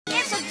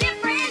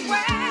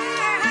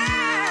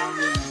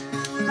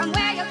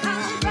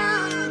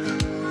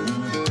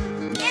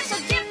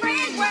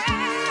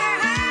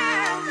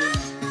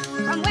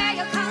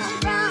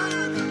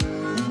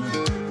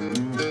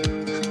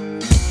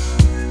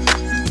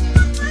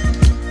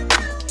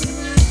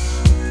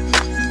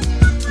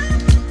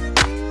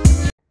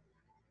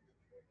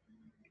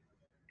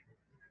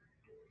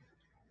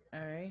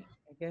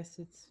guess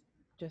it's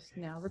just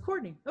now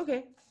recording.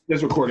 Okay.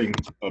 There's recording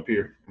up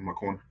here in my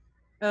corner.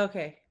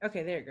 Okay.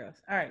 Okay, there it goes.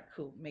 All right,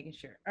 cool. Making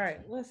sure. All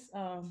right, let's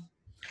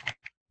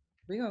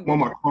we're gonna I'm go on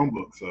my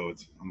Chromebook, so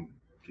I'm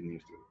getting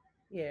used to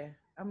yeah,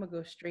 I'm gonna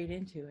go straight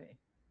into it.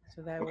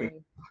 So it. that Okay. way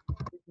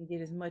we can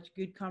get as much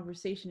good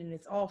conversation and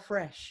it's all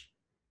fresh.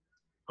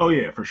 Oh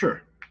yeah, for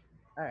sure.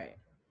 All right,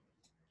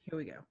 here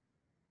we go.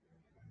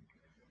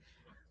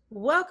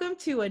 Welcome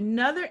to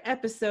another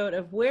episode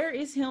of Where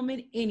is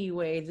Hillman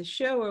Anyway, the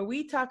show where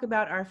we talk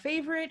about our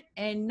favorite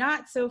and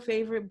not so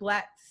favorite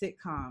Black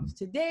sitcoms.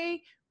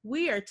 Today,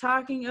 we are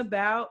talking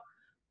about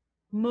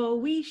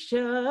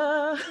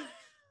Moesha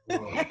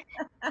Oh,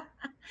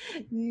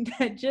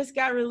 that just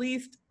got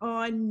released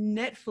on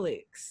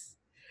Netflix.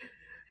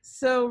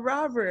 So,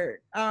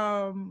 Robert,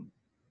 Moesha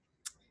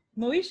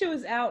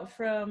was out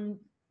from,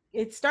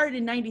 it started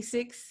in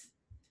 96,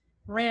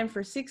 ran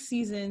for 6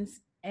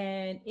 seasons,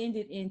 and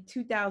ended in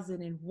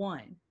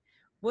 2001.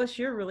 What's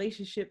your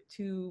relationship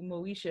to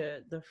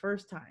Moesha the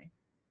first time?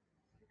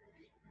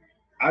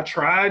 I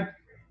tried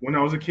when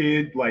I was a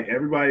kid. Like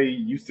everybody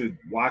used to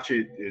watch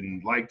it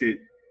and liked it.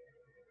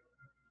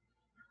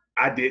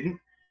 I didn't.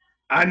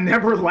 I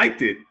never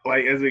liked it.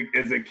 Like as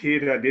a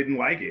kid, I didn't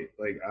like it.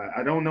 Like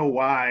I don't know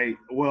why.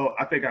 Well,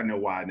 I think I know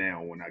why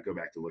now when I go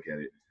back to look at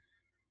it.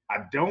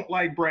 I don't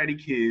like bratty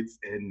kids,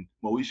 and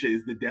Moesha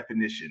is the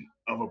definition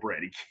of a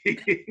bratty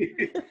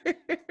kid.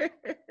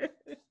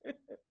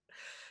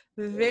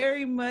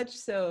 Very much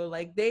so.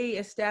 Like they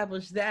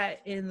established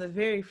that in the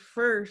very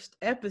first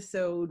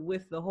episode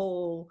with the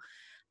whole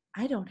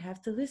I don't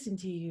have to listen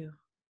to you.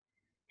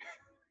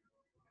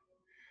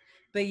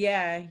 But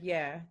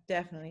yeah,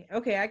 definitely.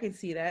 Okay, I can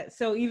see that.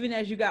 So even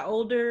as you got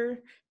older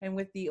and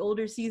with the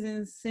older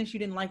seasons, since you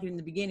didn't like it in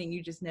the beginning,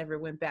 you just never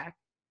went back.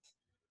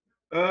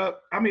 I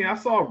mean, I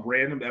saw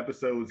random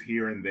episodes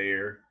here and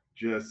there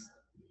just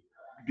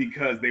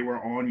because they were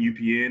on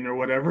UPN or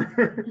whatever.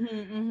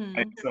 Mm-hmm, And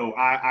mm-hmm. so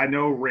I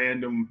know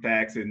random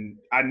facts and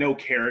I know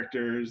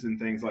characters and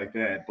things like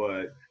that.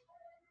 But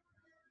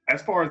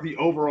as far as the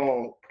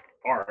overall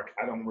arc,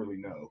 I don't really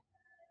know.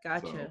 So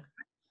Gotcha.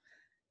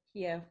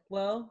 Yeah.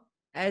 Well,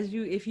 as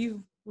you if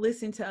you've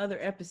listened to other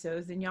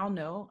episodes, then y'all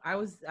know I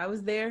was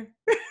there.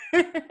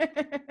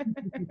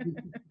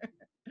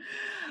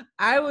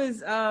 I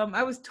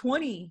was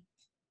 20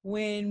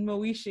 when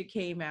Moesha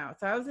came out.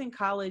 So I was in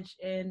college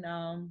and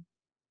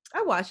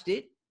I watched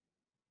it.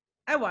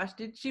 I watched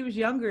it. She was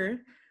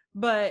younger,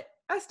 but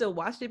I still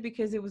watched it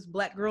because it was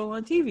Black Girl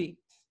on TV.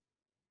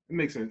 it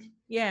makes sense.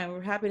 Yeah,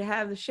 we're happy to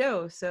have the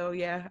show. So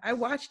yeah, I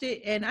watched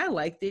it and I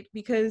liked it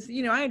because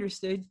I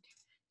understood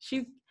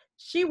she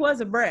she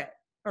was a brat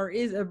or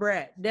is a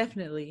brat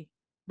definitely,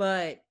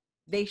 but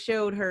they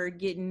showed her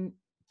getting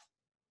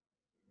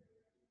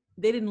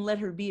they didn't let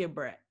her be a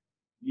brat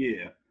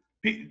Yeah.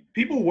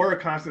 People were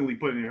constantly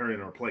putting her in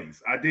her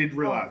place. I did all,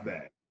 realize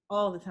that.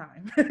 all the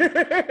time.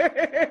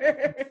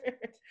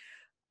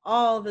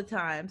 All the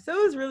time. So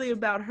it was really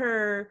about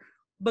her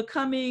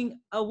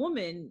becoming a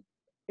woman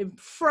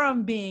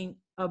from being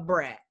a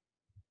bratty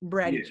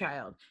Yeah.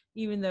 child.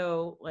 Even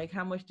though, like,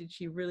 how much did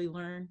she really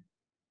learn?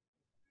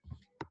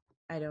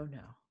 I don't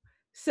know.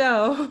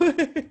 So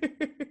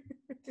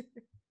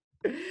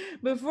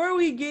before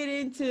we get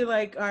into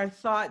like our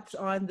thoughts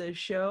on the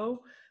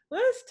show,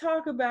 let's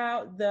talk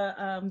about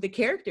the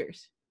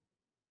characters.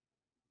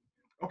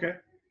 Okay.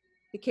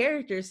 The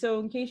characters. So,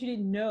 in case you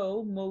didn't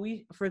know,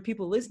 for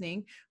people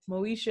listening,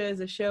 Moesha is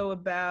a show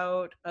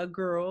about a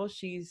girl.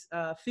 She's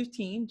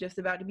 15, just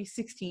about to be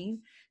 16.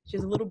 She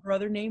has a little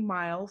brother named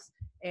Miles,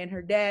 and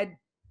her dad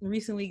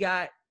recently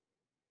got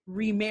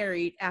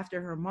remarried after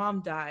her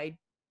mom died.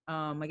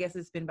 I guess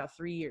it's been about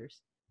 3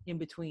 years in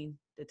between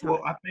the Well,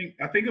 time.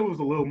 I think it was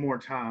a little more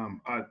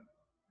time.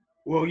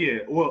 Well, yeah.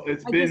 Well,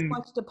 it's I just been.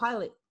 watched the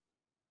pilot.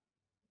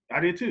 I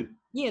did too.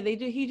 Yeah, they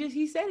did.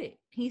 He said it.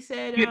 He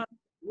said, Yeah.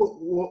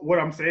 What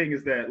I'm saying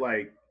is that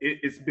like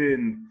it's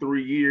been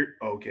 3 years.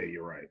 Okay,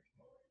 you're right.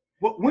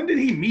 When did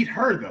he meet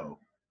her though?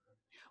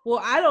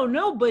 well, I don't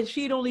know, but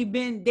they'd only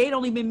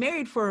been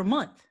married for a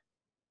month.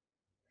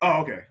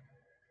 Oh, okay.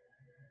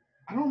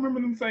 I don't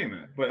remember them saying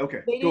that, but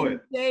okay, They go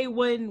ahead. didn't say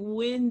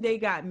when they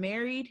got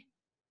married.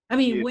 I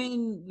mean, Yeah,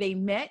 when they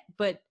met,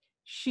 but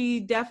she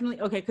definitely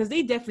okay because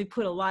they definitely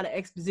put a lot of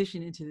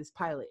exposition into this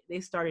pilot. They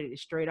started it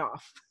straight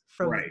off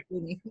from the right.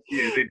 beginning.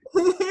 Yeah, they.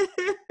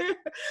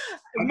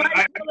 Might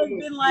as I well know have the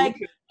been like,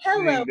 Felicia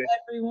 "Hello, thing that.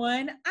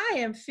 everyone. I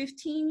am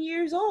 15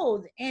 years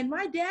old, and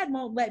my dad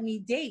won't let me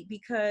date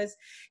because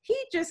he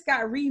just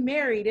got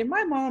remarried, and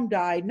my mom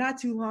died not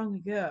too long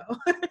ago."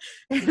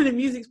 And the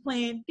music's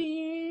playing.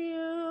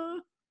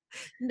 Doom,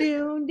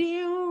 doom,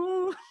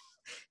 doom.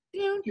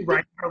 Doom, She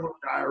writes her little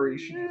diary.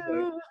 She's like,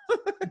 doom,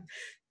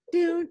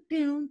 doom,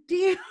 doom,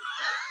 doom.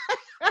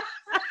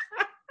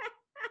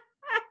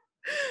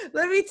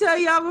 Let me tell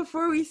y'all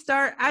before we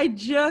start, I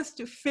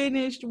just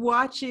finished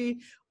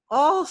watching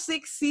all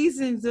 6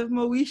 seasons of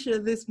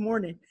Moesha this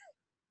morning.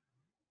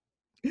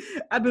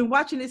 I've been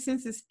watching it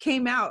since it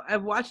came out.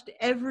 I've watched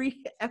every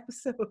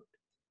episode.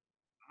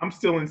 I'm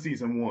still in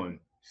season one.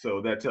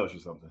 So that tells you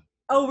something.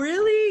 Oh,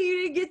 really?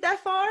 You didn't get that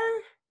far?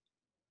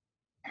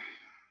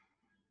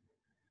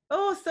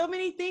 Oh, so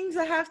many things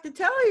I have to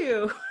tell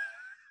you.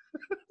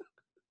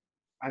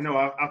 I know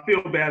I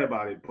feel bad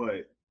about it,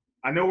 but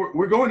I know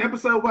we're going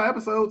episode by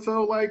episode.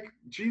 So like,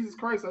 Jesus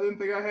Christ, I didn't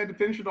think I had to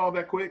finish it all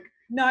that quick.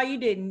 No, you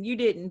didn't. You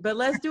didn't. But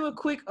let's do a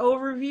quick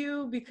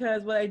overview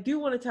because what I do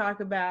want to talk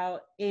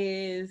about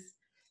is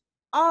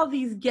all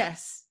these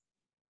guests.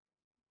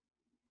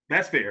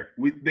 That's fair.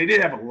 They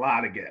did have a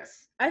lot of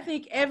guests. I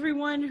think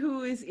everyone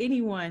who is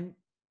anyone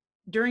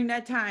during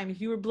that time, if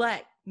you were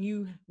Black,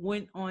 you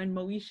went on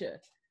Moesha.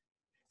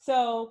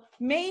 So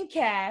main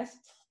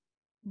cast,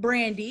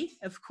 Brandy,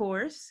 of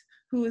course,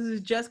 who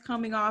is just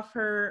coming off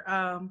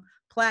her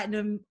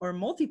platinum or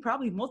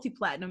probably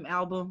multi-platinum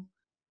album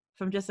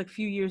from just a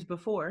few years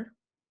before.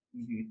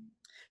 Mm-hmm.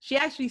 She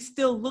actually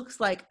still looks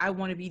like I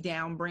Want to Be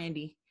Down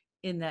Brandy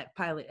in that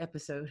pilot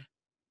episode.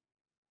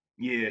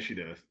 Yeah, she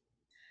does.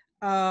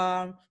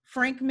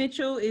 Frank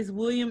Mitchell is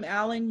William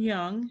Allen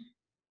Young.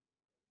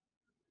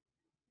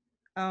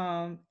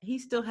 He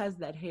still has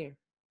that hair.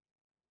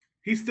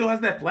 He still has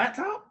that flat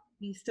top?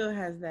 He still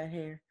has that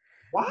hair.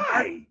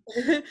 Why?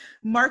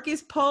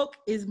 Marcus Polk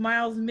is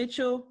Miles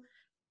Mitchell.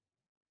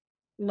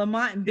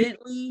 Lamont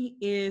Bentley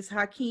is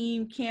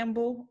Hakeem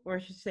Campbell, or I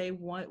should say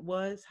what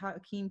was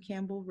Hakeem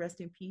Campbell, rest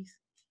in peace.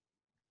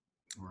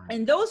 Right.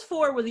 And those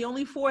four were the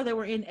only four that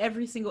were in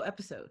every single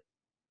episode.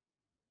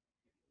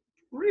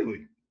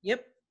 Really?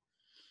 Yep.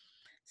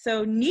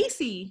 So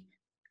Niecy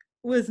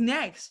was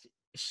next.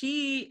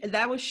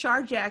 That was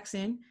Shar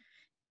Jackson.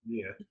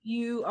 Yeah. If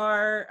you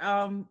are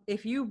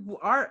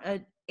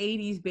an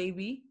 80s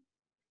baby,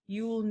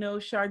 you will know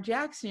Shar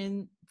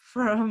Jackson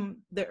from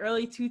the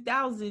early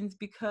 2000s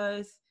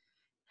because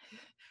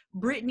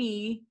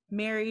Britney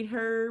married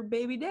her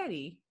baby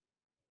daddy,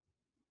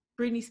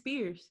 Britney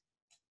Spears.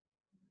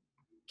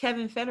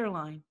 Kevin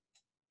Federline.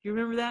 You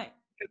remember that?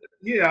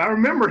 Yeah, I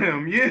remember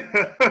him. Yeah.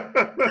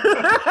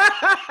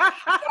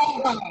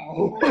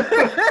 Wow.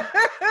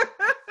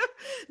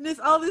 There's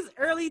all this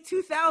early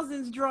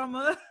 2000s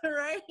drama,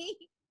 right?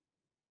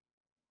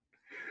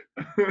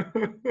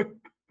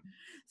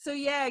 So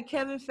yeah,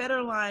 Kevin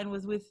Federline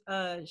was with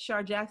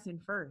Shar Jackson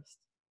first.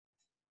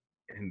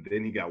 And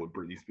then he got with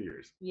Britney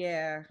Spears.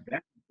 Yeah.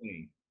 That's the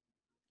thing.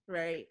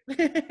 Right.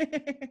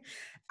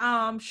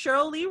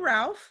 Cheryl Lee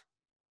Ralph.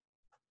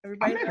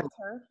 Everybody knows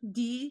her.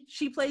 Dee.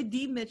 She played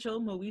Dee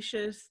Mitchell,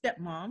 Moesha's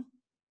stepmom.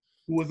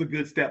 Who was a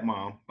good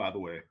stepmom, by the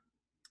way.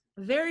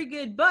 Very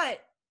good, but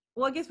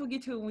well, I guess we'll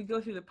get to it when we go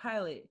through the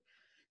pilot.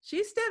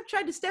 She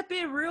tried to step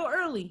in real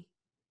early.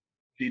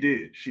 She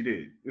did.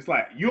 It's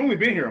like, you only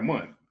been here a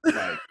month.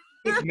 Like,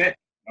 it's next.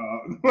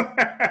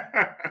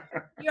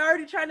 You're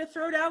already trying to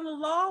throw down the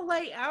law?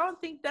 Like, I don't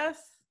think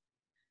that's...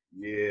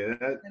 Yeah,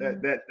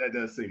 that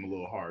does seem a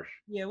little harsh.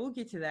 Yeah, we'll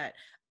get to that.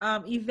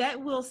 Yvette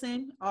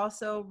Wilson,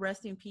 also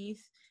rest in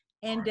peace.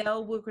 And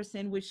Dell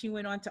Wilkerson, which she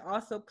went on to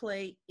also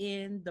play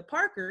in The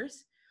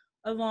Parkers,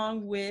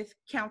 along with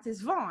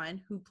Countess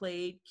Vaughn, who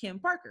played Kim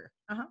Parker.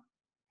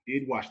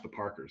 Did watch The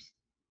Parkers.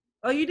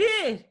 Oh, you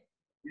did?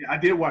 Yeah, I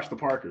did watch The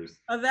Parkers.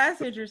 Oh,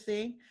 that's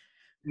interesting.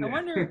 Yeah. I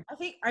wonder,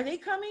 are they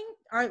coming?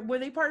 Were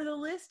they part of the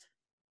list?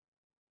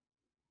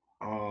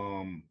 I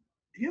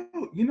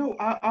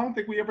don't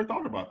think we ever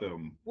thought about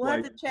them. We'll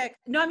have to check.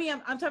 No, I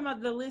mean, I'm talking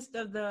about the list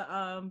of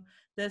the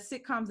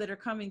sitcoms that are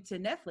coming to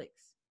Netflix.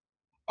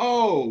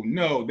 Oh,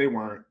 no, they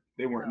weren't.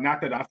 They weren't. No.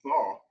 Not that I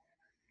saw,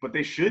 but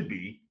they should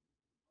be.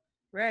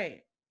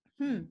 Right.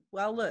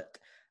 Well, look.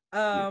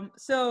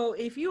 So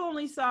if you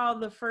only saw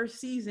the first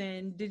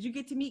season, did you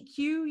get to meet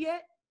Q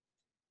yet?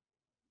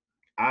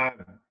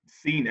 I've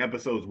seen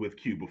episodes with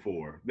Q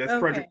before. That's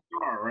Frederick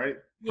Starr, right?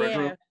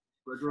 Yeah.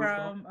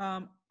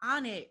 From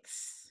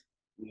Onyx.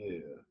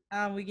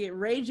 Yeah. We get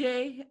Ray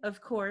J, of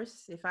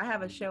course. If I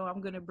have a show,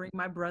 I'm gonna bring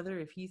my brother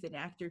if he's an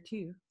actor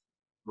too.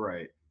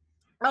 Right.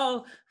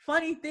 Oh,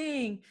 funny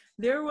thing.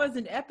 There was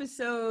an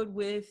episode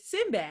with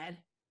Sinbad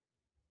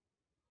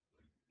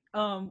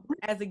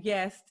as a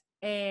guest,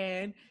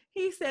 and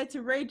he said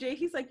to Ray J,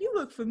 he's like, "You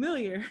look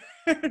familiar."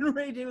 And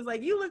Ray J was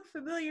like, "You look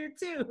familiar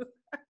too."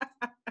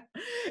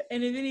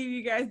 And if any of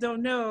you guys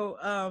don't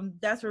know,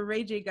 that's where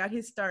Ray J got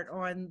his start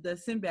on the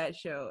Sinbad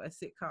Show, a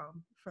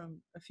sitcom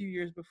from a few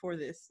years before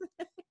this.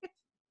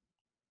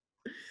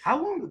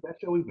 How long did that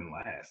show even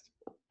last?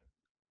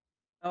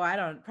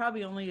 Oh,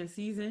 probably only a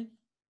season.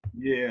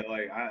 Yeah,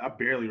 like I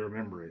barely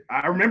remember it.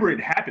 I remember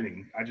it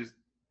happening. I just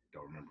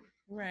don't remember it.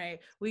 Right.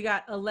 We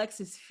got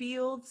Alexis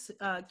Fields,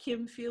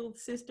 Kim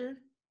Fields' sister.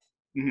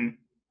 Mm-hmm.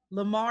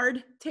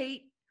 Lamard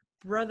Tate,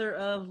 brother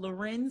of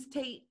Lorenz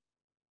Tate.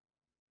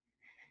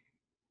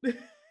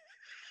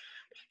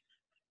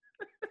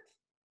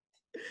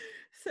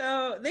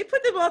 So they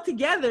put them all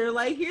together.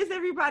 Like, here's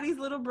everybody's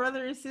little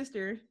brother and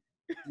sister.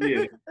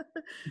 Yeah.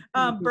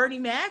 Bernie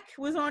Mac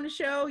was on the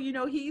show. You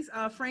know, he's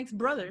Frank's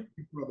brother.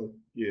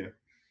 Yeah.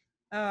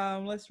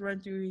 Let's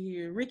run through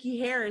here. Ricky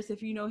Harris,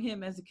 if you know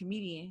him as a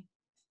comedian.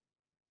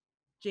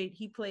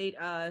 He played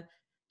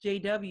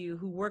JW,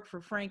 who worked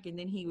for Frank, and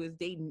then he was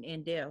dating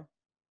Andell.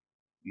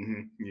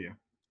 Yeah.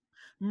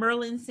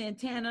 Merlin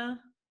Santana.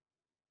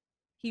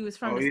 He was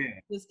from Oh yeah.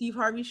 the Steve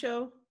Harvey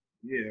show.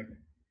 Yeah.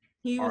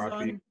 He was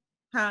R.I.P. on,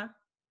 huh?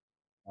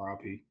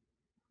 R.I.P.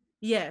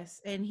 Yes,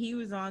 and he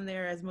was on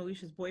there as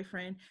Moesha's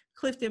boyfriend.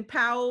 Clifton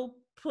Powell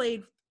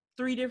played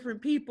three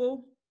different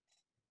people.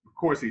 Of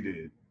course he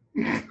did.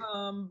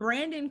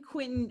 Brandon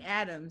Quinton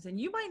Adams, and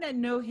you might not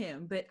know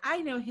him, but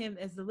I know him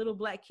as the little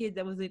black kid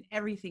that was in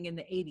everything in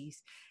the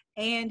 80s.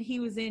 And he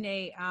was in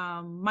a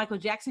Michael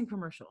Jackson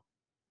commercial.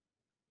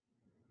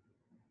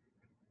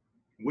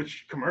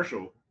 Which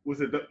commercial was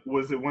it?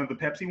 Was it one of the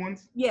Pepsi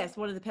ones? Yes,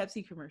 one of the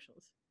Pepsi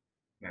commercials.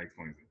 That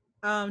explains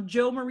it.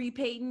 Joe Marie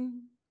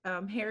Payton,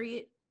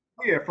 Harriet.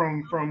 Oh, yeah,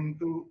 from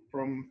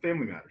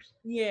Family Matters.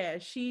 Yeah,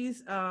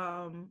 she's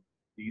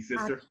His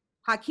sister.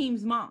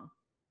 Hakeem's mom.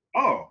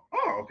 Oh,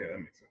 okay, that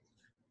makes sense.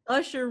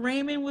 Usher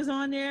Raymond was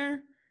on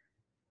there.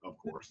 Of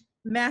course.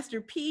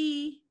 Master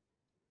P,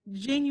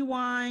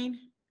 Genuine,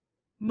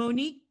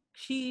 Monique.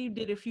 She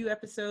did a few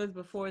episodes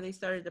before they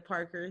started the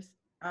Parkers.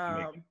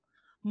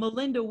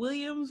 Melinda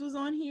Williams was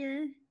on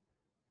here.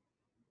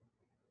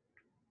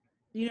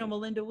 You know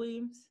Melinda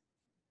Williams?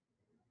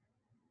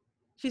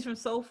 She's from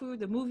Soul Food,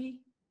 the movie.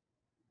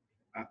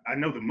 I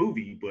know the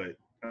movie, but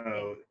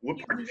what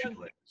part did she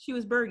play? She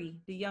was Birdie,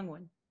 the young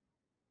one.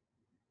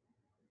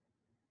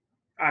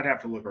 I'd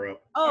have to look her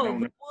up. Oh,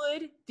 The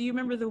Wood. Do you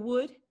remember The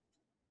Wood?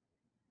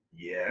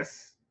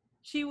 Yes.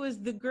 She was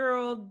the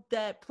girl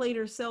that played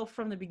herself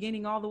from the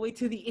beginning all the way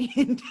to the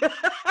end.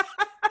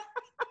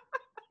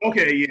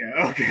 Okay,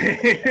 yeah,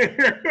 okay.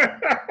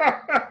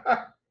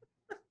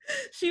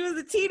 She was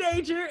a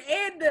teenager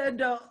and an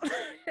adult,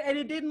 and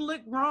it didn't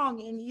look wrong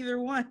in either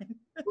one.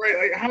 Right,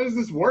 like, how does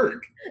this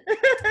work?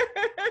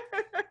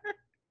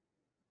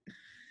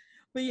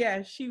 But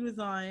yeah, she was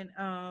on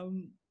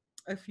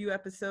a few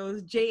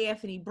episodes. J.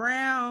 Anthony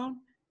Brown.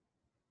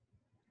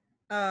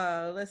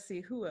 Let's see,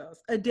 who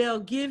else?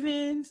 Adele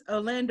Givens,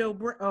 Orlando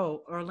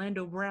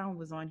Brown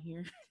was on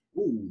here.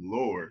 Oh,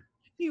 Lord.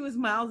 He was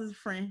Miles's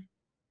friend.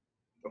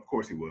 Of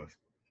course he was.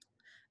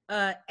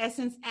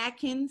 Essence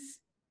Atkins.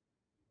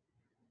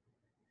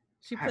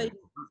 She played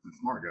a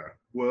smart guy.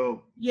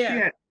 Well,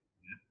 yeah.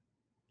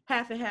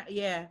 Half and half.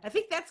 Yeah. I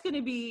think that's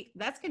gonna be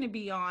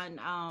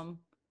on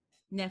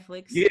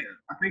Netflix. Yeah,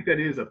 I think that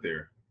is up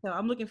there. So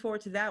I'm looking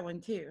forward to that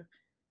one too.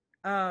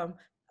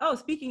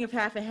 Speaking of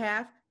half and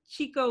half,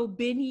 Chico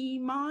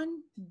Benimon,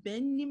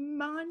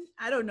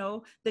 I don't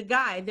know, the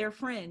guy, their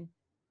friend,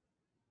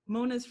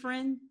 Mona's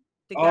friend,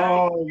 the guy.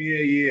 Oh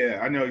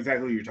yeah, I know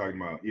exactly what you're talking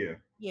about.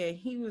 Yeah,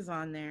 he was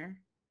on there.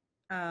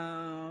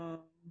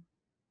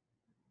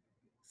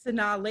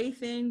 Sanaa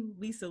Lathan,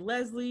 Lisa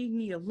Leslie,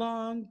 Nia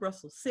Long,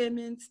 Russell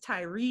Simmons,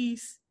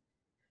 Tyrese,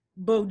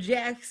 Bo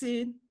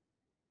Jackson,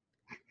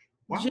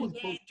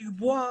 Janae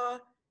Dubois.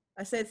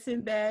 I said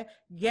Sinbad,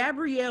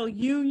 Gabrielle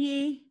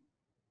Union.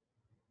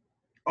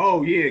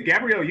 Oh yeah,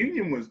 Gabrielle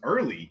Union was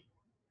early.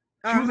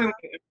 She was in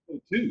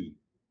episode 2.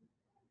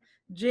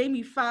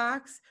 Jamie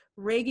Foxx,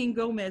 Reagan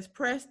Gomez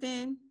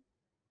Preston,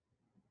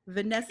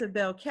 Vanessa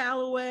Bell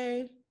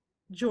Calloway,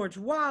 George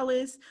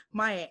Wallace,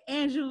 Maya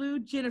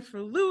Angelou,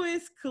 Jennifer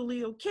Lewis,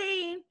 Khalil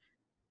Kane,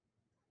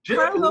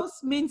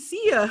 Carlos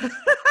Mencia.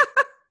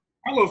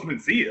 Carlos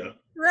Mencia.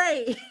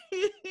 Right.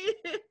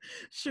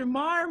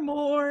 Shamar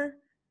Moore,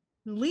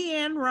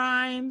 Leanne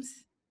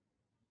Rimes,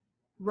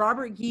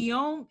 Robert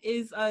Guillaume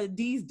is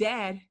Dee's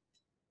dad.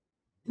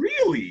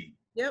 Really?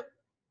 Yep.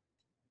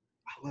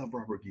 I love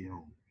Robert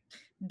Guillaume.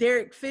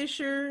 Derek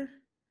Fisher,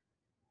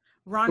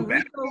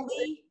 Ronrico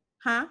Lee,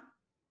 huh?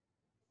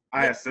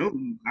 I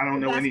assume. I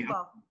don't know any.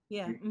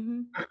 Yeah.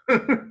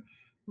 Mm-hmm.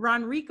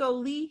 Ronrico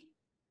Lee.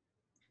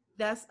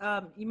 That's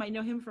you might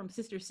know him from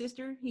Sister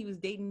Sister. He was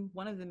dating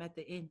one of them at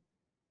the end.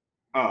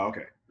 Oh,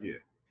 okay. Yeah.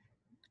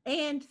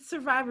 And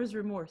Survivor's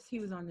Remorse. He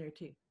was on there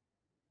too.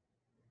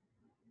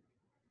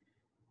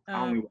 I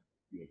only watched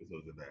a few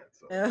episodes of that.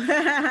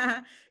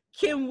 So.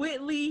 Kim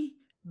Whitley,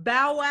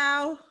 Bow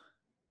Wow.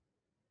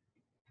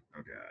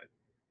 Oh God.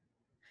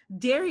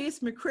 Darius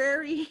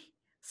McCrary,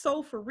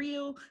 Soul for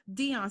Real,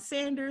 Deion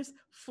Sanders,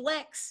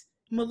 Flex,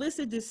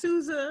 Melissa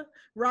D'Souza,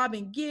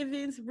 Robin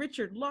Givens,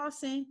 Richard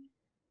Lawson.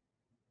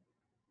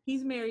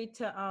 He's married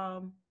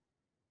to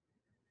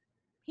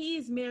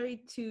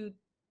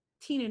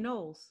Tina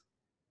Knowles.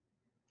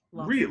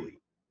 Lawson.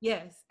 Really?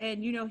 Yes,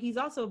 and he's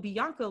also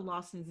Bianca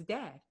Lawson's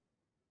dad.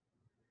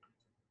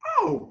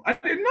 Oh, I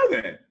didn't know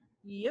that.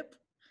 Yep.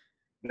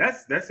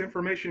 That's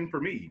information for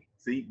me.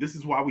 See, this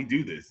is why we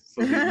do this.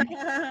 So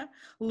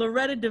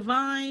Loretta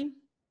Devine,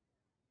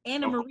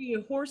 Anna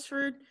Maria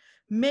Horsford,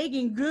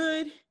 Megan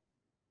Good,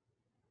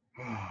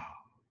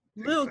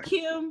 Lil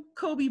Kim,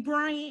 Kobe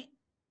Bryant.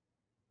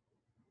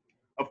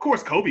 Of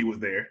course, Kobe was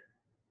there.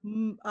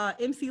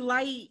 MC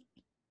Light,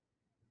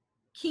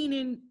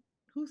 Keenan.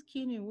 Who's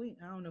Keenan?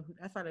 I don't know who.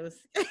 I thought it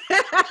was.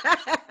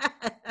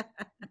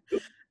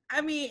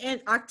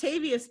 And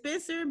Octavia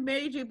Spencer,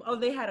 Mary J. Oh,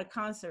 they had a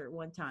concert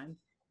one time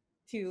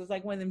too. It was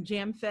like one of them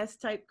Jam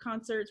Fest type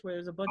concerts where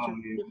there's a bunch of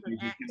different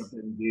acts.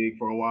 Big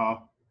for a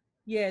while.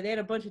 Yeah, they had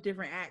a bunch of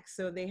different acts,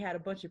 so they had a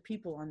bunch of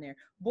people on there.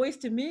 Boys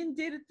to Men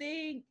did a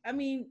thing. I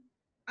mean,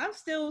 I'm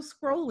still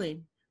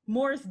scrolling.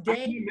 Morris I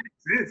Day. mean, it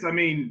makes sense. I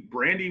mean,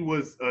 Brandy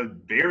was a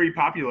very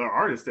popular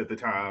artist at the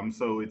time,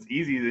 so it's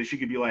easy that she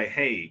could be like,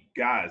 "Hey,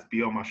 guys,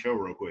 be on my show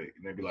real quick,"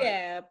 and they'd be like,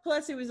 Yeah.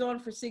 Plus, it was on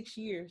for 6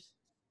 years.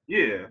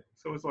 "Yeah."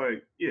 So it's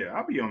like, "Yeah,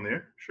 I'll be on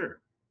there.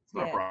 Sure, it's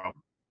not a Yeah.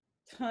 problem."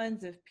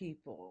 Tons of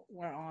people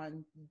were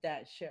on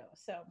that show.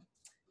 So,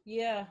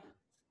 yeah.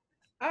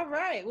 All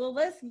right. Well,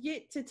 let's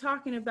get to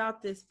talking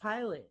about this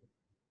pilot.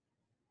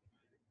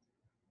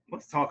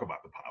 Let's talk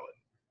about the pilot.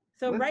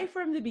 So, Let's. right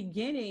from the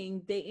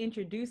beginning, they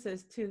introduce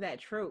us to that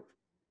trope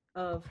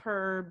of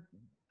her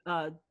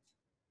uh,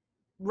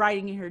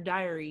 writing in her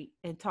diary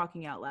and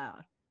talking out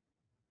loud.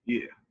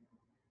 Yeah,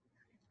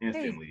 Hey,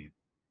 instantly.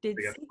 did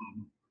They got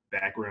some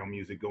background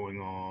music going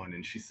on,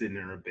 and she's sitting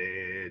in her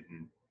bed,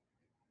 and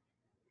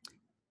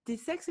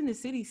Sex in the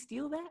City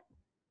steal that?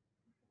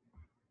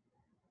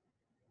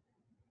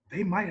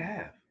 they might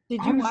have.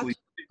 Did you watch? Honestly,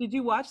 Did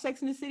you watch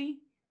Sex in the City?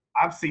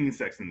 I've seen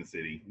Sex in the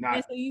City. And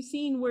Not, so you've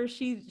seen where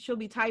she'll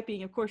be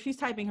typing. Of course, she's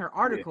typing her yeah,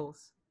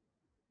 articles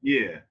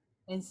yeah.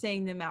 and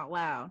saying them out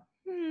loud.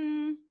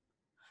 And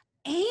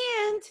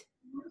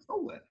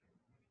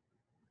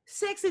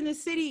Sex in the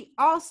City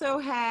also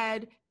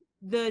had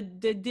the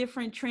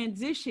different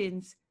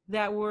transitions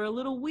that were a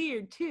little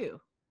weird too.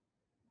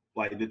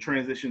 Like the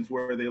transitions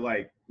where they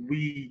like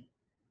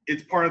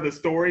it's part of the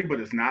story, but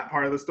it's not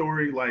part of the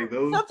story. Like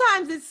those.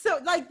 Sometimes it's so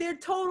like they're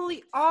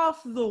totally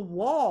off the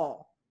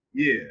wall.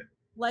 Yeah.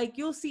 Like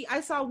you'll see,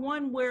 I saw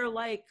one where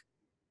like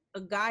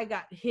a guy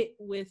got hit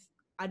with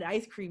an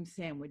ice cream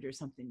sandwich or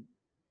something.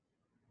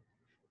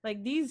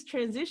 Like these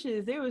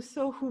transitions, they were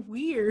so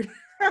weird.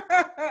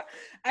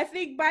 I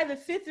think by the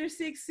 5th or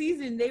 6th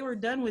season, they were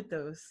done with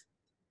those.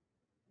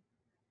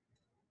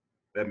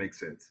 That makes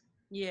sense.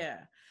 Yeah.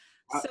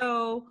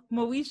 So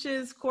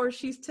Moesha's, of course,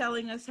 she's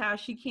telling us how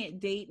she can't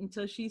date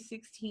until she's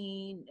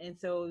 16. And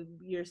so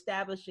you're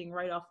establishing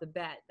right off the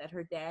bat that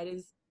her dad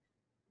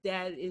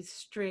is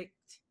strict.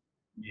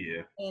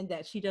 Yeah. And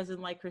that she doesn't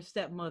like her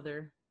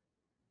stepmother,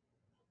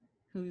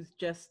 who's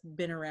just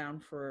been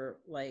around for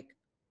like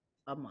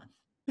a month.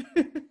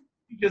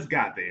 You just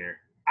got there.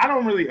 I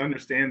don't really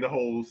understand the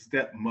whole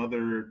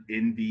stepmother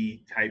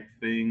envy type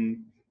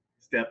thing,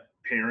 step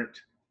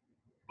parent,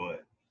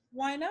 but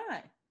Why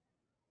not?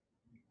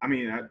 I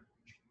mean,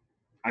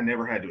 I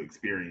never had to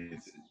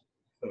experience it,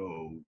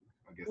 so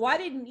I guess. Well, I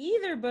didn't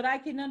either, but I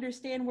can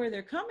understand where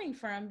they're coming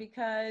from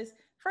because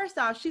first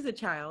off, she's a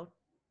child,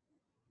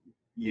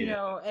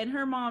 Yeah. and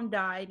her mom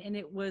died, and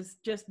it was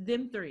just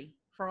them three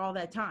for all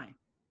that time.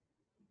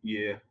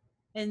 Yeah.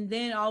 And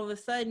then all of a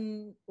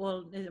sudden,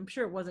 well, I'm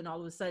sure it wasn't all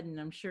of a sudden.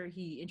 I'm sure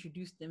he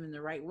introduced them in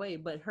the right way,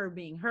 but her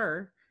being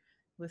her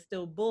was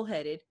still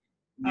bullheaded.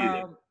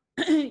 Yeah.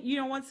 You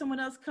don't want someone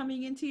else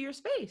coming into your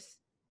space.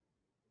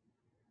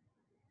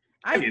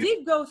 I get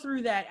did go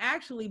through that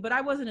actually, but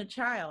I wasn't a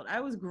child. I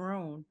was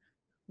grown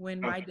when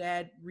my Okay.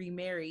 dad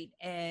remarried,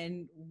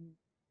 and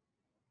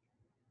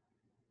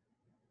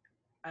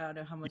I don't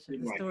know how much of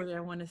the story I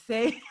want to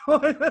say.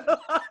 I'll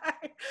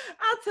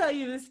tell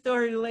you the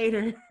story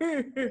later.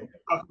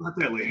 Talk about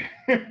that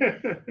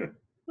later.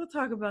 We'll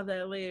talk about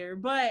that later.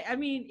 But I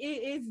mean,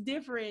 it's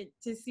different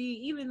to see,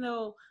 even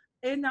though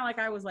it's not like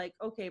I was like,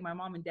 okay, my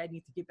mom and dad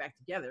need to get back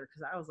together,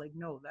 because I was like,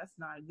 no, that's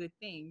not a good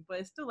thing. But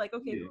it's still like,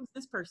 okay, Yeah. who's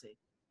this person?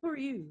 Who are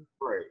you?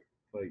 Right.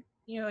 Like,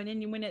 And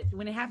then when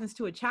it happens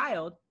to a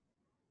child,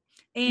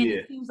 and yeah.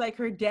 it seems like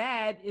her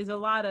dad is a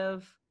lot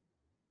of,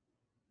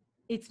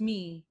 it's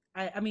me.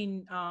 I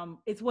mean,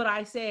 it's what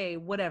I say,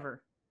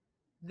 whatever.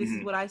 This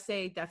is what I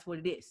say, that's what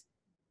it is.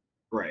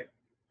 Right.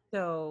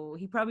 So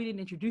he probably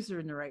didn't introduce her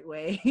in the right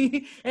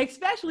way,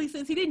 especially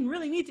since he didn't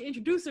really need to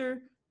introduce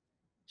her.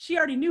 She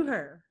already knew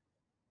her.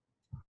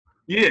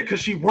 Yeah,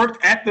 because she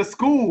worked at the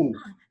school.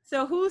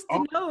 So who's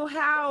to know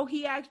how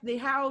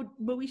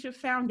Moesha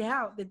found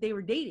out that they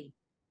were dating?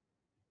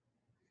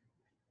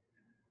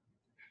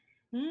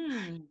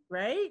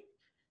 Right?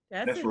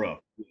 That's rough.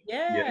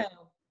 Yeah.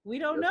 We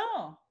don't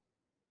know.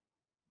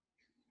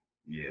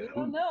 Yeah. We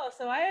don't know.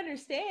 So I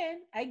understand.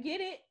 I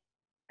get it.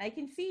 I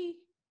can see.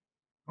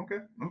 Okay.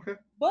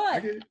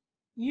 But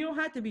you don't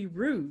have to be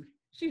rude.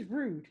 She's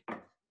rude.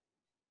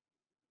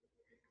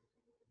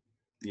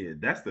 Yeah,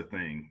 that's the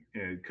thing.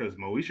 Because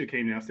Moesha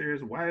came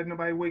downstairs, why did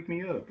nobody wake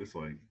me up? It's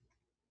like.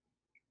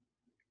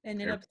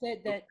 And then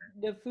upset that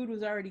the food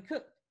was already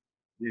cooked.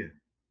 Yeah.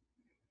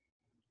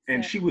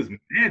 And she was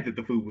mad that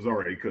the food was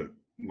already cooked.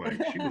 Like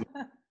she was.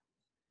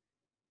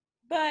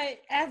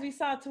 But as we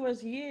saw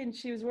towards the end,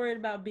 she was worried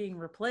about being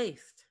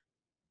replaced.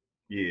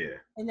 Yeah.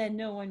 And that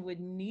no one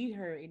would need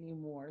her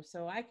anymore.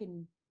 So I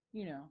can,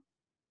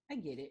 I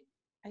get it.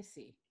 I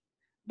see.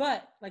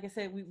 But like I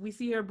said, we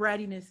see her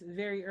brattiness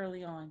very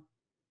early on.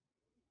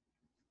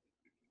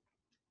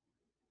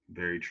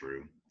 Very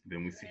true.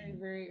 Then we see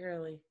very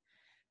early.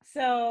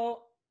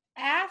 So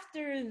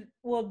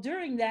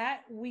during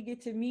that, we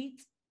get to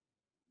meet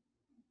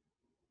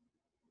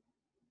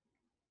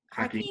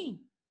Hakeem.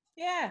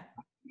 Yeah.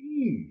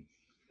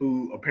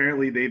 who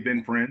apparently they've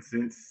been friends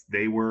since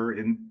they were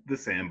in the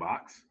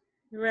sandbox.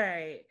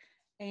 Right.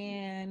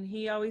 And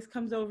he always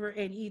comes over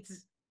and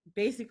eats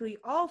basically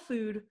all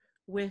food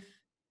with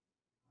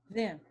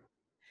them.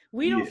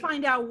 We don't Yeah,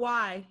 find out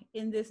why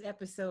in this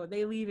episode.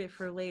 They leave it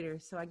for later.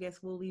 So I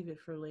guess we'll leave it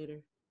for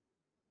later.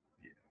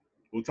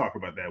 we'll talk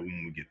about that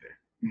when we get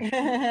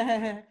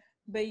there.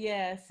 But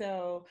yeah,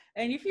 so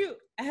and if you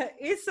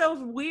it's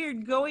so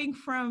weird going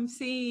from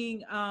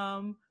seeing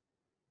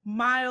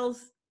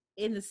Miles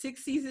in the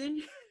sixth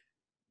season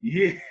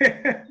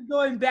Yeah,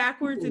 going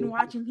backwards and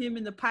watching him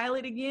in the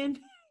pilot again.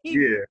 He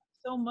grew yeah,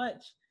 so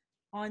much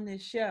on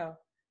this show.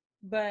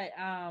 But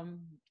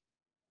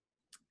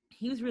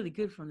he was really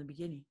good from the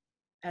beginning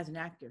as an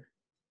actor.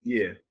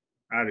 yeah.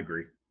 I'd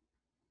agree.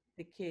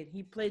 The kid,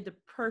 he played the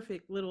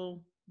perfect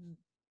little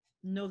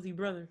nosy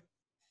brother.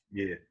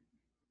 Yeah,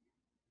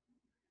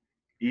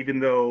 even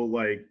though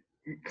like,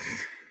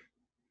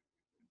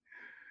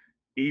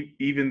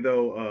 even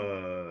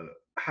though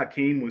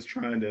Hakeem was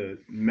trying to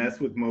mess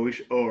with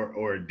Moesha,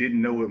 or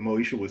didn't know what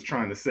Moesha was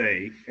trying to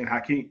say, and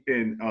Hakeem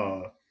and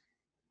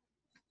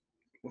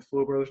what's the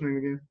little brother's name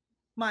again?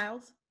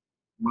 Miles.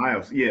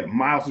 Miles. Yeah,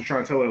 Miles was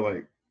trying to tell her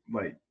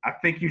like I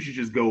think you should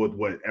just go with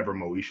whatever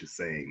Moesha's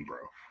saying, bro.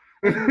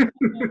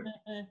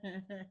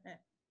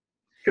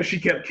 Because she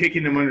kept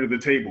kicking him under the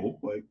table.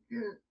 Like,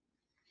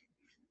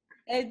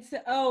 It's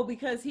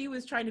because he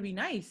was trying to be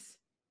nice.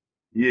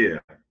 yeah,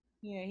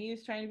 Yeah, he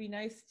was trying to be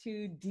nice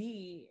to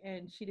Dee,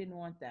 and she didn't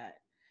want that.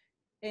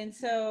 And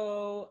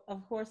so,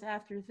 of course,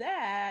 after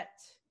that,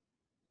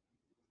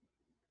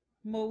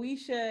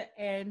 Moesha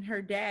and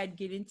her dad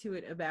get into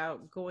it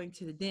about going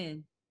to the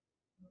den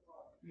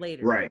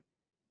later. right.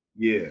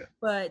 Yeah,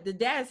 But the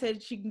dad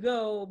said she can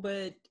go,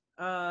 but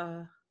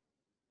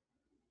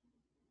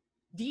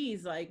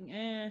Dee's like,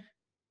 I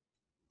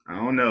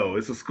don't know.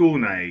 It's a school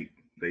night.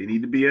 They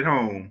need to be at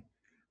home.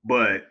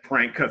 But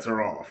Frank cuts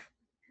her off.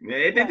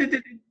 Right.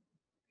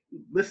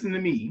 Listen to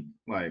me.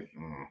 Like,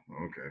 oh,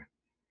 okay.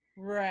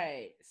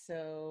 Right.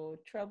 So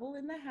trouble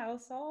in the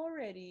house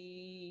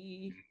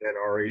already. That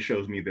already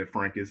shows me that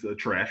Frank is a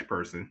trash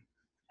person.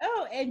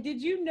 Oh, and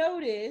did you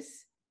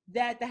notice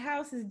that the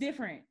house is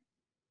different?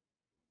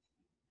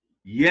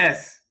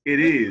 Yes, it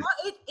is.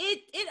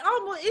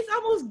 It's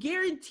almost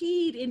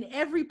guaranteed in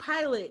every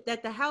pilot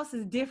that the house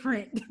is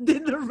different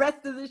than the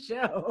rest of the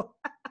show.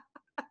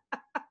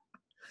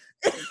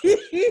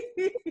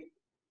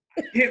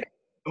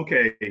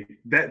 Okay,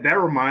 that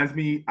reminds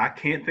me. I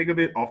can't think of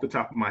it off the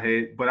top of my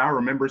head, but I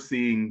remember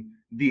seeing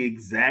the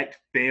exact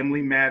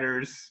Family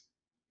Matters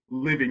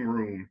living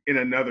room in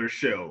another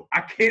show.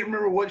 I can't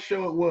remember what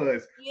show it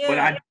was, but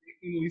Yeah. I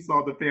definitely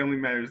saw the Family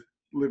Matters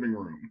living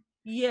room.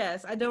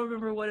 Yes, I don't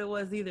remember what it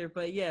was either,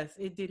 but yes,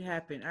 it did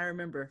happen. I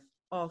remember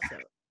also.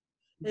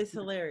 It's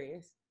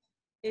hilarious.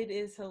 It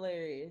is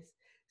hilarious.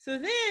 So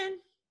then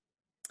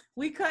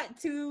we cut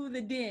to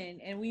the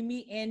den and we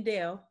meet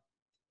Andale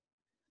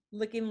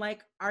looking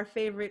like our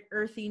favorite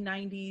earthy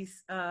 90s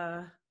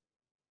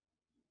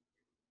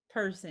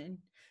person.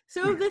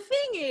 So the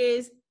thing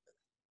is,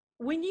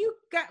 when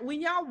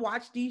y'all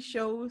watch these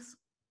shows,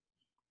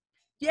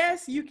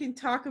 yes, you can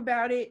talk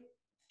about it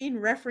in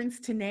reference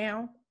to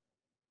now,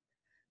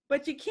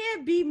 but you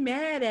can't be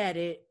mad at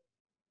it.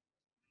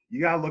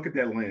 You gotta look at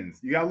that lens.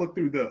 You gotta look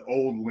through the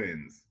old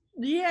lens.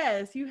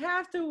 Yes, you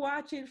have to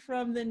watch it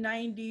from the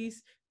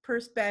 90s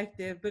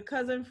perspective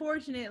because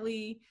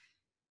unfortunately,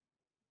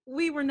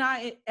 we were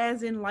not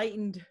as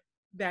enlightened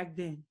back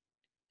then.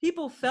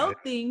 People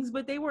felt things,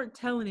 but they weren't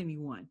telling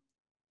anyone.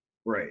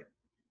 Right.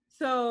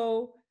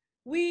 So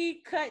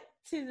we cut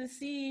to the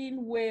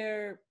scene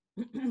where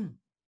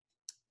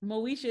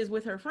Moesha is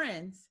with her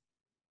friends.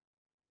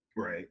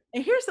 Right.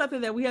 And here's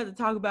something that we have to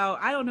talk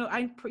about. I don't know.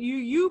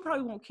 You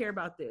probably won't care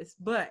about this,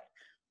 but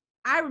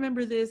I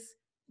remember this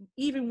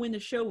even when the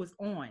show was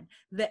on.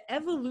 The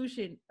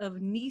evolution of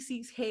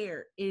Niecy's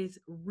hair is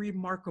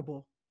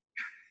remarkable.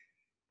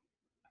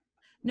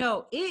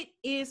 No, it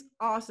is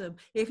awesome.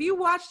 If you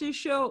watch this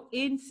show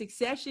in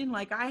succession,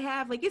 like I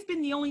have, like it's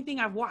been the only thing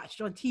I've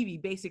watched on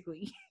TV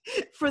basically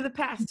for the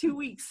past 2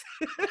 weeks.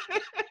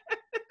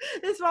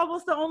 It's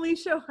almost the only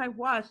show I've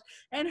watched.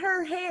 And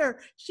her hair,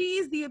 she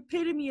is the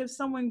epitome of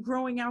someone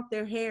growing out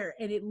their hair,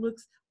 and it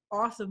looks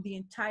awesome the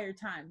entire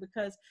time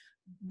because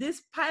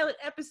this pilot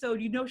episode,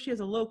 you know, she has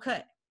a low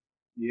cut.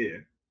 Yeah.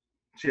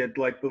 She had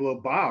like the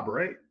little bob,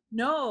 right?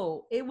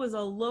 No, it was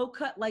a low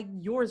cut like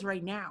yours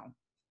right now.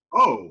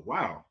 Oh,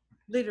 wow.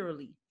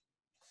 Literally.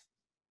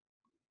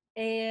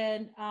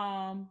 And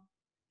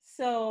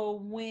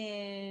so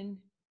when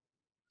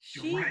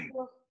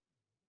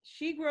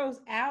she grows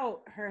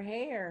out her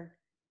hair,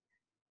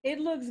 it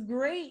looks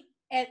great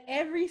at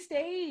every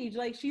stage.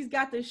 Like she's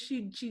got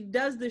she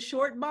does the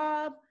short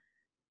bob.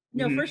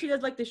 No, first she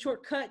does like the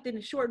short cut, then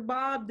a short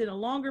bob, then a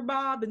longer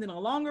bob, and then a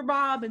longer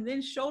bob, and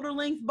then shoulder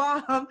length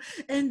bob,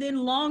 and then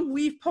long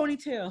weave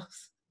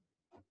ponytails.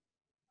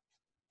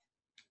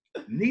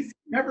 Niecy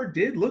never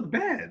did look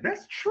bad.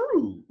 That's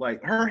true.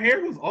 Like her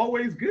hair was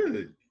always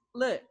good.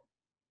 Look,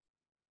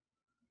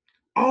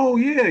 Oh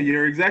yeah,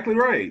 you're exactly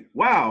right.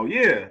 Wow,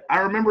 yeah, I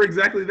remember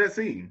exactly that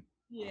scene.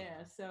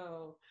 Yeah,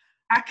 so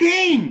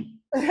Hakeem.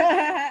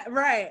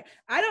 right.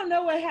 I don't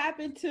know what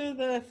happened to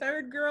the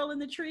third girl in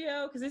the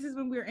trio because this is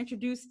when we were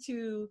introduced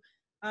to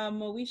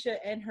Moesha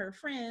and her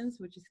friends,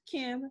 which is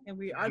Kim, and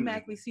we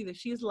automatically see that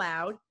she's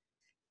loud,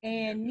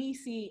 and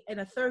Nisi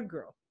and a third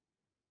girl.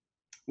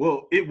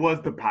 Well, it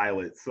was the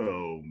pilot,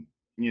 so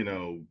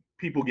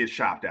people get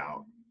shopped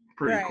out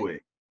pretty Right.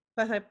 quick.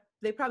 But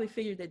they probably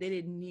figured that they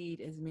didn't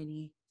need as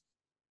many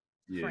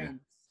Yeah.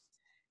 friends.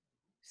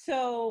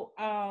 So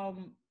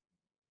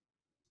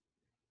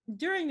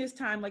during this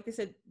time, like I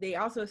said, they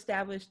also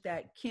established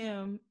that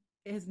Kim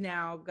has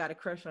now got a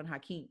crush on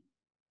Hakeem,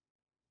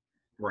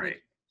 which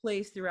Right.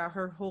 plays throughout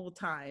her whole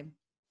time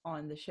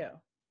on the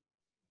show.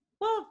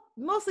 Well,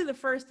 mostly the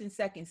first and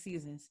second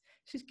seasons.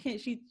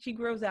 She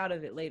grows out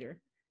of it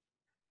later.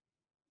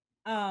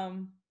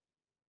 Um,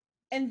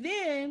 and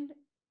then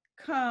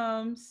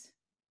comes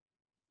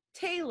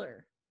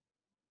Taylor,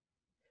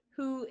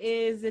 who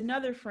is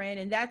another friend,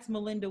 and that's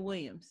Melinda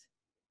Williams.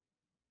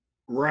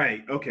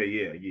 Right. Okay.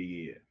 Yeah.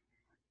 Yeah.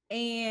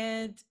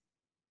 And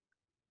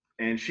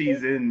And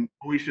she's in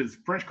Moesha's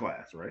French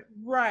class, right?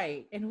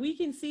 right, and we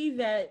can see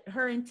that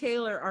her and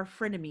Taylor are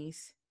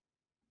frenemies.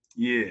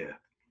 Yeah.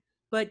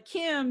 But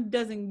Kim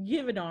doesn't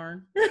give a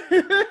darn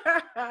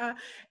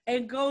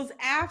and goes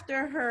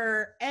after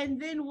her.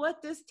 And then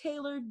what does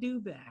Taylor do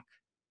back?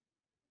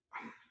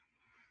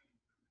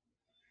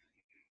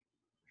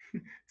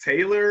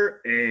 Taylor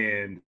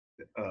and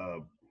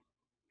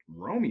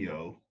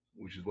Romeo,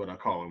 which is what I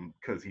call him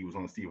because he was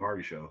on the Steve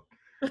Harvey show,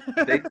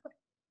 they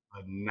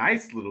a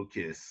nice little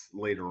kiss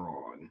later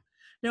on.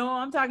 No,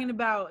 I'm talking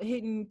about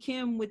hitting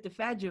Kim with the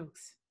fat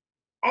jokes.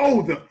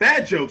 Oh, the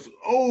fat jokes.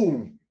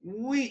 Oh,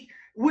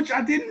 which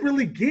I didn't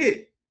really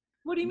get.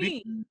 What do you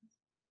mean?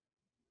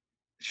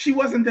 She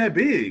wasn't that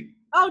big.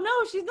 Oh,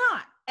 no, she's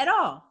not at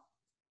all.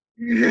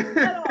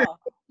 At all.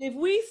 If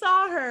we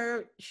saw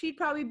her,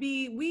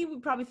 we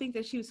would probably think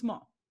that she was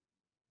small.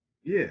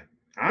 Yeah,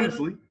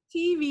 honestly.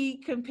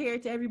 TV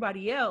compared to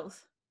everybody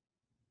else.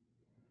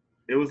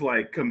 It was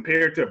like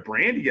compared to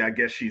Brandy, I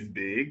guess she's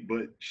big,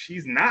 but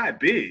she's not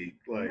big.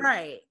 Like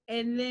right.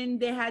 And then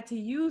they had to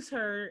use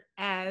her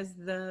as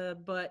the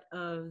butt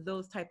of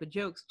those type of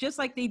jokes, just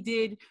like they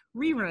did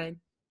Rerun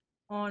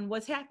on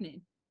What's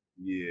Happening.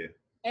 Yeah.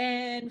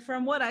 And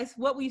from what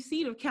we've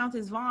seen of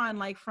Countess Vaughn,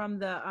 like from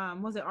the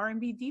was it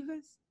R&B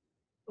Divas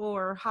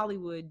or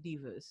Hollywood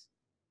Divas?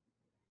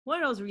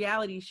 One of those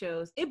reality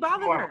shows. It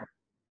bothered her.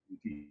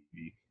 TV.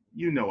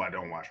 You know I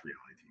don't watch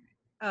reality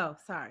TV. Oh,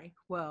 sorry.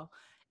 Well,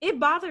 it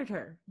bothered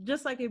her,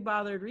 just like it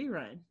bothered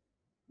Rerun.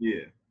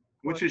 Yeah,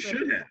 which it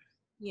should have.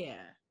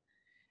 Yeah,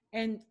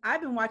 and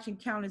I've been watching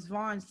Countess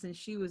Vaughn since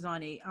she was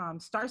on a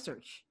Star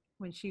Search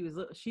when she was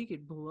little. She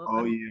could blow.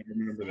 Oh yeah, I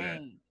remember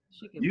that.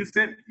 She could.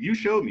 You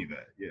showed me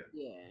that. Yeah.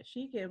 Yeah,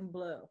 she can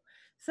blow.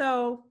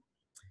 So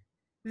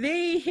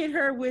they hit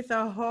her with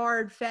a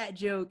hard fat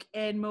joke,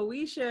 and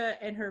Moesha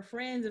and her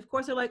friends, of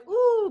course, are like,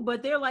 ooh,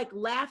 but they're like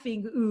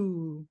laughing,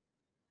 ooh.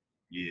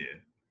 Yeah.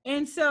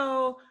 And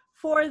so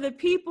for the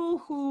people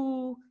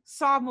who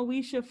saw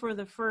Moesha for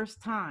the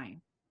first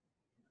time,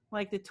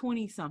 like the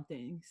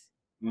 20-somethings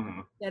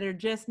that are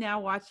just now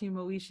watching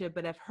Moesha,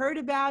 but have heard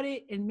about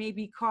it and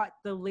maybe caught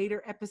the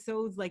later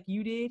episodes like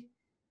you did.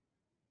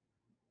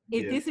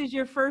 If this is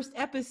your first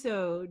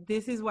episode,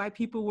 this is why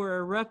people were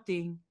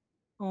erupting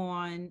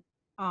on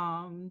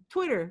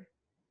Twitter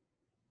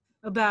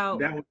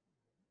about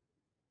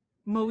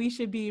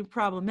Moesha being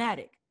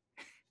problematic.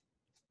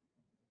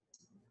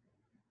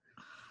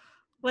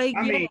 Like,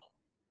 I mean,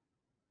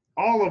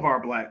 all of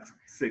our black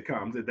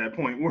sitcoms at that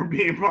point were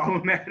being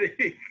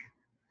problematic.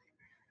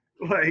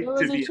 Like, there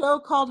was a show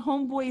called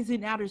Homeboys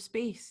in Outer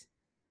Space.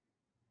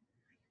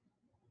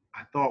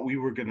 I thought we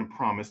were going to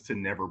promise to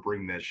never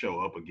bring that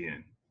show up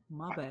again.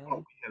 My bad.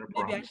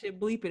 Maybe I should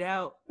bleep it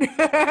out.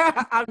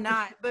 I'm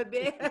not, but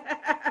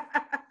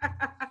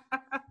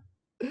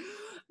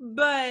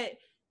but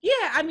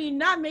yeah, I mean,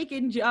 not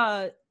making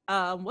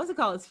what's it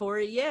called for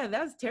it. Yeah,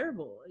 that's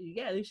terrible.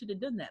 Yeah, they should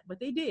have done that, but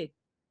they did.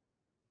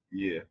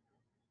 Yeah.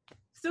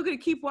 Still gonna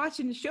keep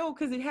watching the show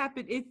because it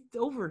happened. It's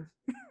over.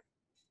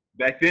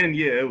 Back then,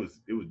 yeah, it was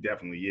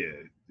definitely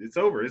it's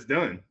over. It's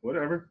done.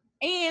 Whatever.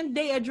 And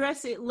they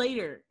address it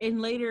later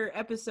in later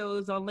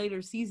episodes on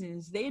later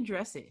seasons. They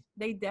address it.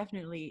 They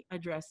definitely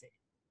address it.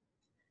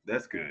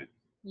 That's good.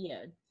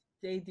 Yeah,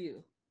 they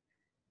do.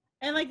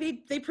 And like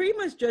they pretty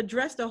much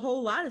addressed a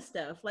whole lot of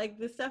stuff. Like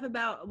the stuff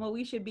about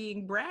Moesha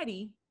being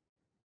bratty.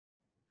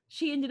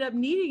 She ended up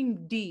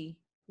needing D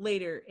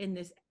later in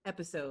this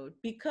episode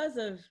because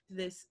of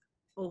this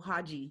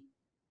Ohaji.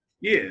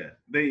 Yeah,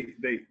 but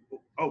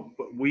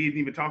we didn't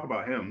even talk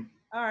about him.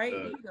 All right,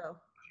 here you go.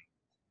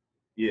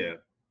 Yeah.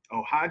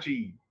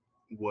 Ohaji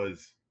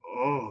was,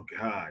 oh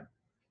God.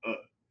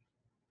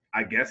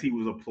 I guess he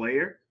was a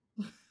player.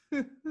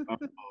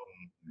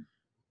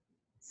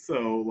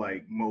 So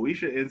like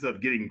Moesha ends up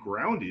getting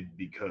grounded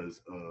because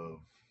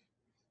of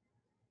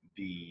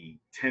the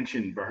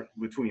tension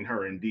between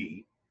her and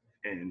D.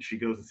 and she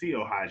goes to see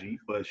Ohaji,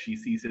 but she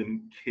sees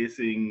him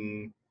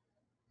kissing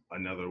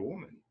another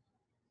woman.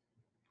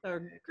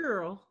 Or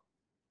girl,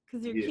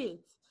 because they're Yeah,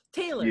 kids.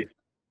 yeah, Taylor.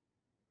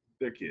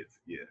 they're kids.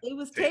 Yeah, It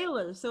was Taylor.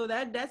 Taylor. So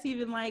that's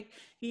even like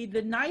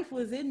the knife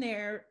was in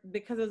there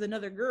because it was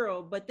another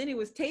girl, but then it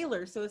was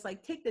Taylor. So it's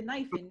like take the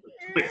knife and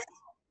Twist.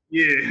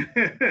 Yeah,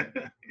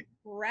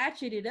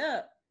 ratchet it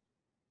up.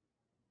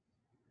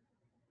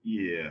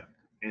 yeah,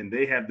 and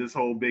they have this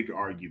whole big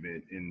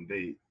argument, and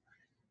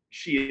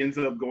she ends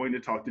up going to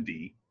talk to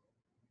D,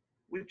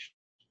 which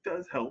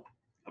does help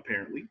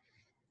apparently.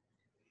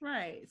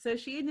 Right. So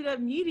she ended up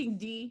meeting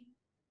D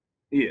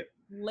Yeah,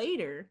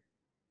 later.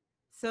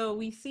 So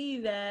we see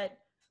that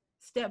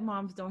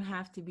stepmoms don't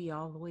have to be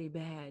all the way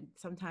bad.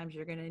 Sometimes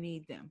you're going to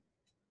need them,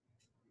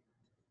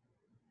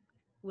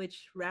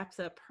 which wraps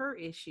up her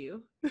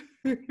issue.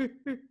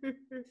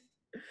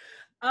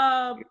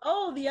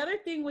 Oh, the other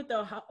thing with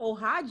the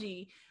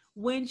Ohaji,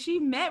 when she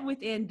met with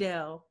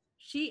Andel,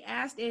 she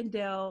asked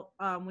Andel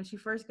when she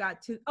first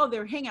got to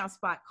their hangout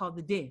spot called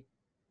the Den.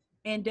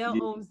 Andel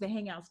yeah, owns the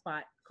hangout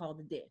spot called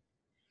the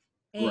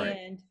Den. right.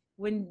 And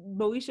when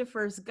Moesha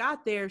first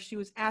got there, she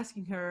was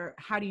asking her,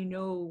 "How do you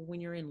know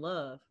when you're in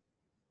love?"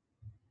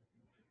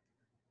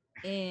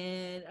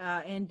 And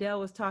Andel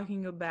was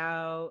talking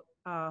about,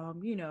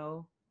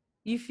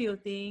 you feel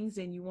things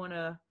and you want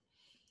to.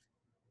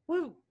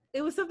 Well,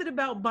 it was something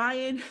about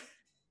buying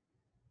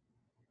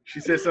She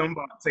said something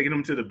about taking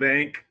them to the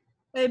bank.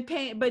 and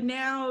paying, but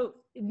now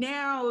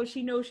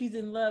she knows she's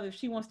in love if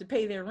she wants to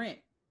pay their rent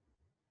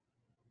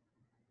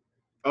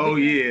Oh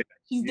because yeah,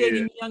 she's yeah.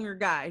 dating younger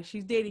guys.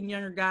 She's dating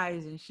younger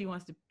guys, and she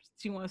wants to.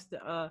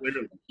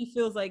 Literally. She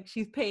feels like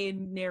she's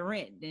paying their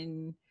rent,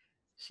 and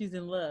she's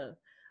in love.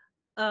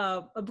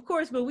 Of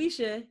course,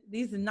 Moesha,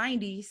 these the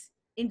 '90s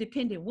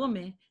independent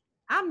woman.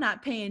 I'm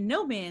not paying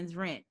no man's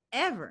rent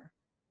ever.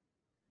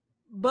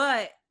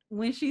 But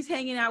when she's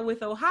hanging out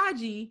with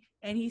Ohaji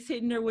and he's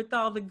hitting her with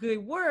all the good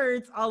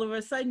words, all of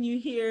a sudden you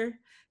hear,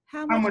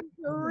 "How How much much? is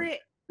your rent?"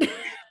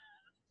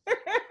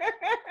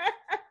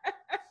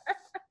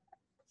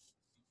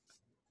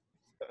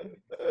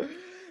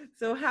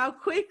 So how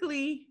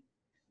quickly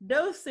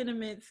those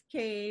sentiments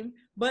came,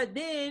 but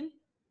then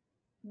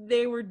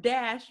they were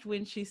dashed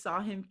when she saw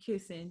him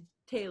kissing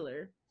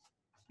Taylor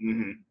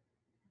Mm-hmm.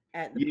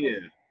 at the Yeah,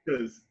 pool.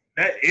 because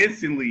that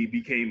instantly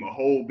became a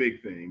whole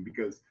big thing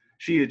because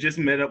she had just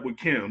met up with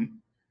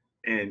Kim,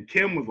 and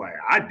Kim was like,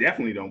 "I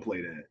definitely don't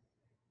play that,"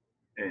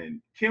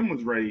 and Kim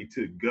was ready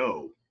to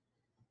go.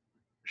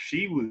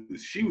 She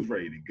was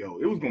ready to go.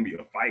 It was gonna be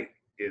a fight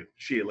if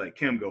she had let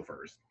Kim go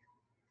first,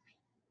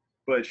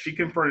 but she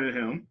confronted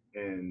him,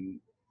 and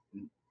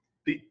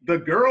the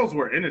girls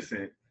were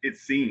innocent. It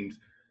seems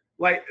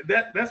like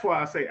that. That's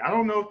why I say I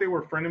don't know if they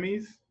were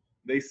frenemies.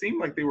 They seemed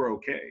like they were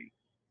okay,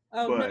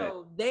 Oh but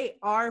no, they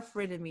are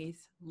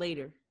frenemies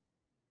later.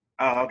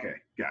 oh, okay,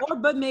 gotcha.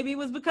 But maybe it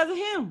was because of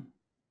him.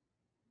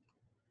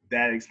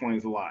 That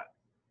explains a lot.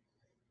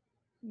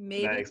 That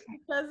Maybe it's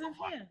explains because of a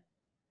lot. him.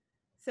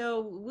 So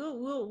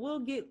we'll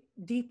get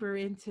deeper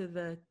into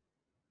the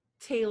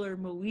Taylor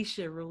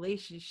Moesha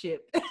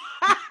relationship.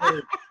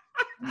 I'm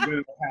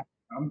gonna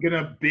I'm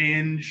gonna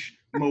binge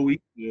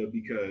Moesha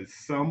because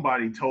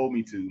somebody told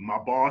me to. My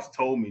boss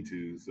told me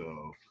to.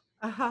 So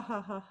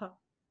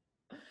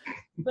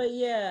But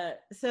yeah,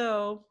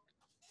 so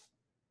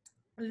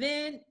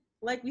then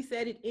like we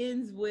said, it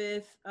ends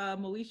with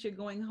Moesha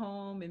going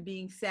home and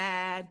being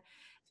sad,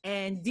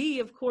 and Dee,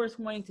 of course,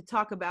 wanting to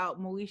talk about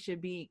Moesha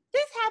being.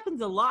 This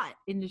happens a lot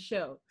in the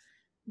show.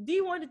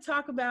 Dee wanted to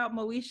talk about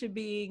Moesha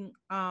being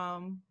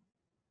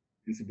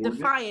insubordinate.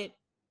 defiant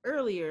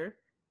earlier,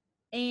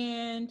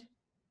 and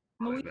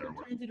Oh, that Moesha better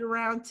work. turns it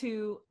around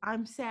to,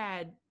 "I'm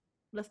sad.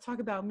 Let's talk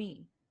about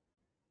me."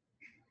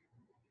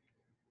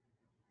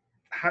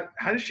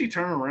 How did she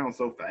turn around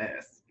so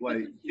fast? Like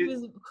Because she it.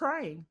 was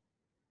crying.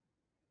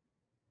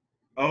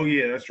 Oh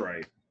yeah, that's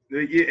right.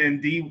 Yeah,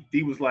 and D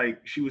was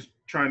like she was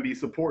trying to be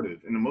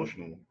supportive and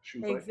emotional. She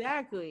was like,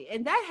 Exactly.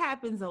 And that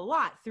happens a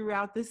lot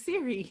throughout the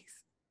series.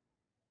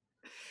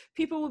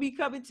 People will be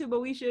coming to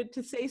Moesha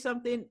to say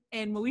something,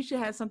 and Moesha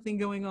has something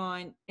going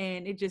on,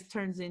 and it just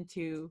turns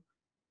into,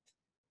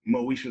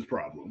 Moesha's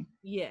problem.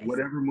 yes.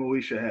 Whatever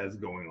Moesha has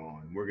going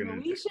on, we're gonna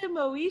take. Moesha,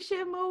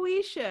 Moesha,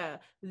 Moesha.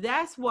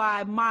 That's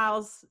why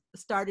Miles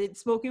started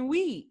smoking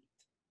weed.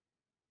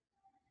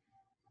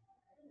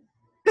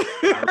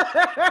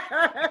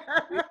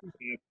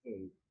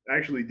 I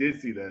actually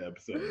did see that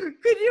episode.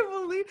 Could you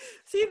believe?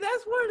 See,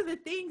 that's one of the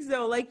things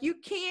though. Like you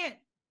can't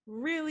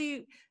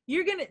really,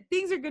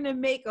 things are gonna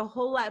make a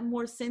whole lot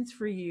more sense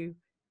for you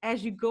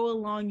as you go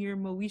along your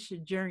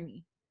Moesha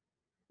journey.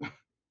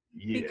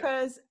 Yeah,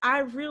 Because I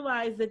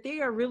realized that they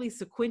are really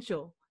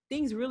sequential.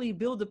 Things really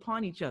build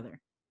upon each other.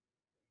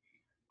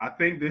 I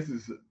think this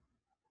is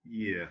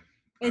yeah.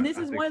 And this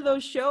I is think one of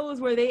those shows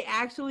where they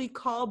actually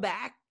call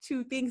back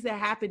to things that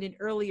happened in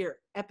earlier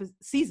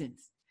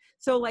seasons.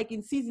 So like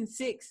in season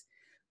 6,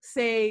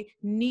 say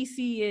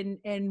Niecy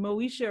and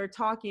Moesha are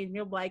talking, and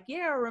they're like,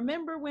 "Yeah,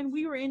 remember when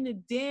we were in the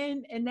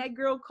den and that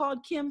girl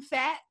called Kim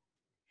fat?"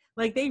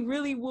 Like they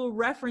really will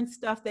reference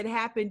stuff that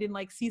happened in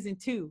like season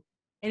 2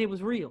 and it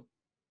was real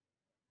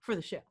for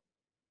the show.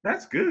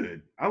 That's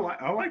good. I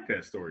like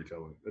that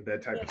storytelling,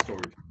 that type Yeah. of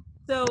storytelling.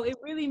 So it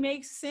really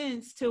makes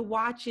sense to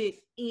watch it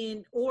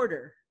in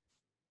order.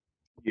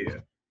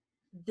 Yeah.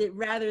 That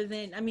rather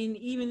than, I mean,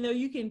 even though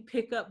you can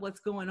pick up what's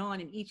going on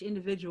in each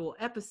individual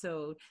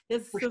episode,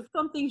 there's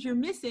some things you're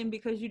missing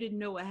because you didn't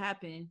know what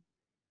happened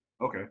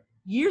Okay.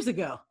 years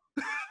ago.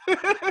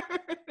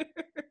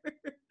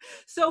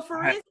 So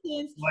for instance,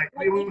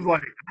 it was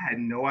like I had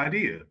no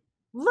idea.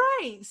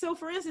 Right. So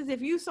for instance,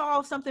 if you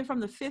saw something from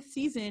the 5th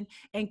season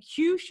and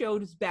Q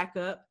shows back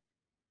up,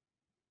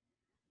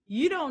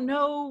 you don't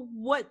know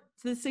what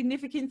the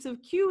significance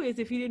of Q is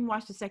if you didn't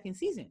watch the 2nd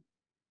season.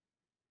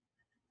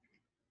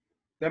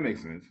 That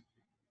makes sense.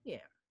 Yeah.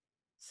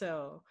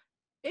 So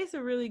it's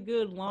a really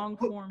good long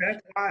form.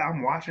 That's why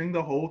I'm watching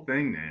the whole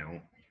thing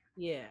now.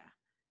 Yeah.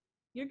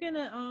 You're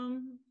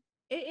gonna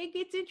it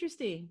gets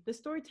interesting. The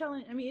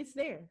storytelling, I mean, it's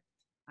there,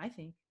 I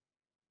think.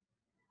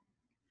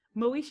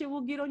 Moesha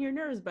will get on your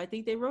nerves, but I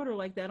think they wrote her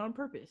like that on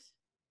purpose.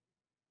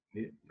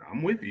 Yeah,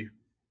 I'm with you.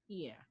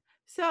 Yeah.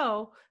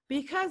 So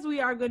because we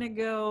are gonna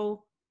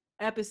go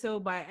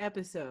episode by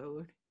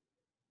episode,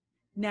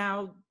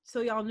 now,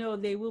 so y'all know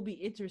they will be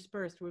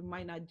interspersed. We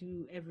might not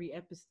do every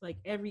episode, like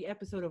every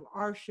episode of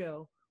our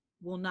show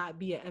will not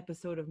be an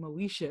episode of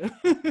Moesha.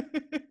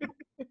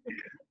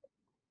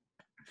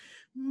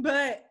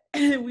 But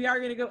we are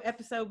going to go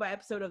episode by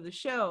episode of the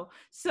show.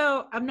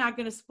 So I'm not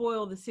going to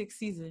spoil the 6th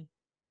season,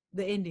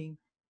 the ending.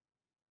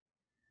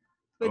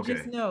 But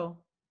just know.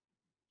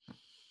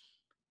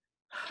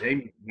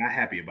 Jamie's not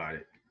happy about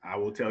it. I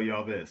will tell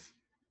y'all this.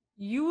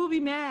 You will be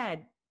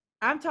mad.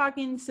 I'm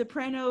talking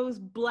Sopranos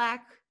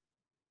black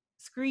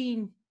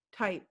screen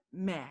type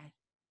mad.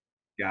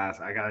 Guys,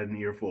 I got an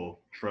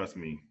earful. Trust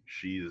me.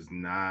 She does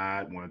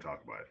not want to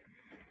talk about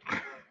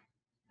it.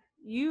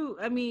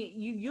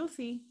 You'll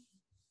see.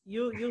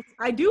 You'll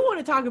I do want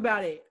to talk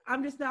about it.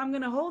 I'm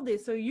going to hold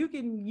it so you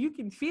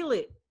can feel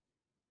it.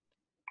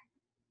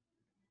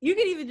 You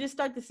can even just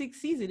start the 6th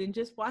season and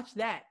just watch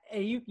that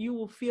and you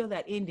will feel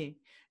that ending.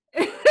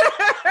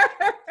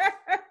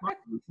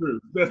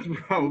 That's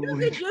probably you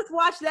could just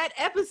watch that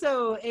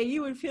episode and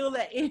you would feel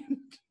that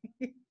ending.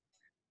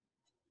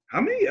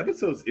 How many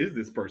episodes is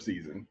this per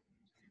season?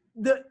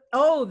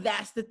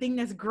 That's the thing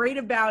that's great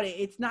about it.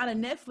 It's not a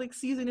Netflix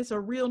season, it's a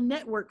real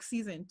network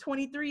season.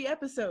 23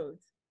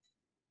 episodes.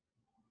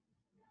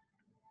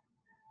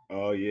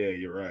 Oh yeah,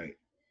 you're right.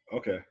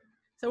 Okay.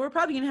 So we're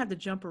probably gonna have to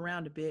jump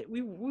around a bit.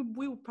 We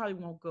probably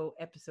won't go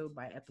episode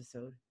by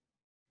episode,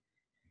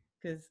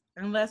 because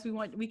unless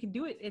we can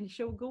do it and the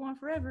show will go on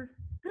forever.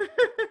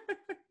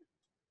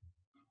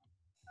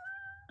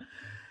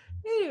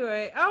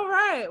 Anyway, all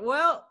right.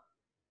 Well,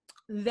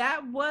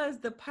 that was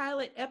the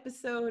pilot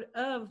episode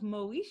of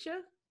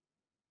Moesha.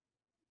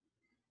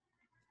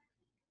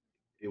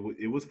 It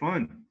was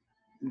fun.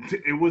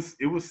 It was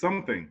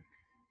something.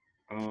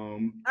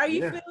 Are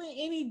you feeling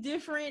any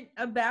different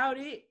about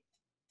it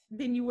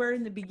than you were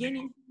in the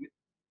beginning?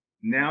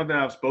 Now that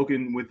I've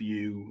spoken with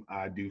you,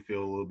 I do feel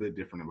a little bit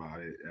different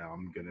about it.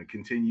 I'm going to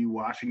continue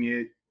watching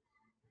it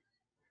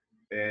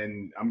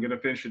and I'm going to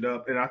finish it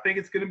up. And I think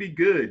it's going to be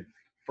good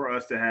for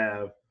us to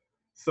have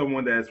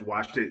someone that's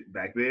watched it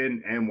back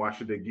then and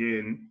watched it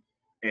again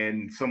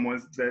and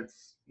someone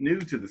that's new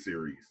to the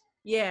series.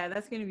 Yeah,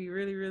 that's going to be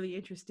really, really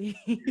interesting.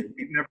 We've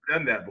never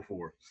done that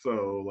before.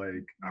 So,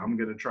 like, I'm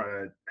going to try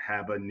to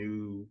have a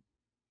new,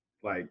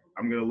 like,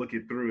 I'm going to look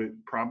it through it,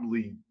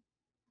 probably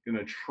going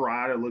to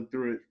try to look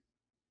through it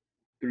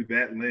through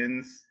that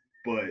lens,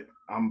 but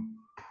I'm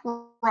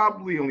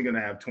probably only going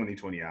to have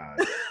 20/20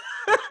 eyes.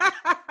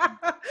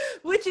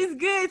 Which is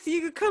good. So you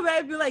can come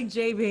back and be like,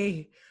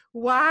 JB,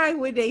 why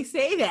would they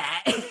say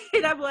that?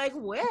 And I'm like,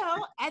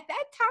 well, at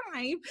that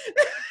time.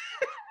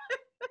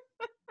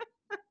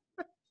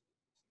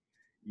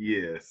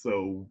 Yeah,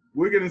 so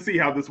we're gonna see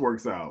how this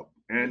works out,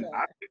 and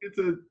yeah.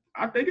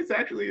 I think it's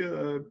actually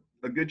a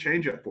good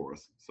change up for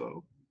us.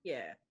 So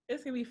yeah,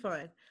 it's gonna be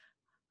fun.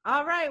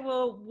 All right,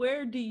 well,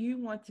 where do you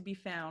want to be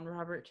found,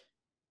 Robert?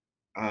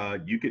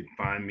 You could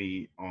find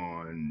me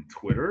on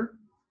Twitter.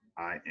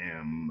 I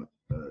am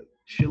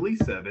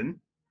Chilly7.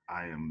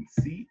 I am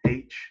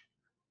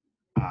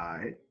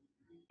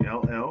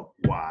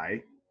CHILLYVIII.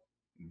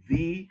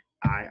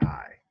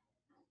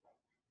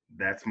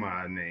 That's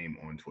my name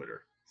on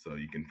Twitter. So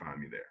you can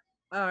find me there.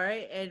 All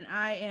right. And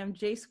I am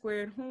J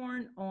Squared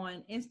Horn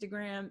on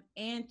Instagram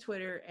and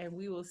Twitter. And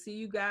we will see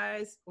you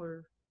guys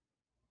or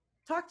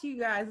talk to you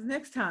guys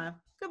next time.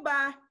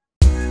 Goodbye.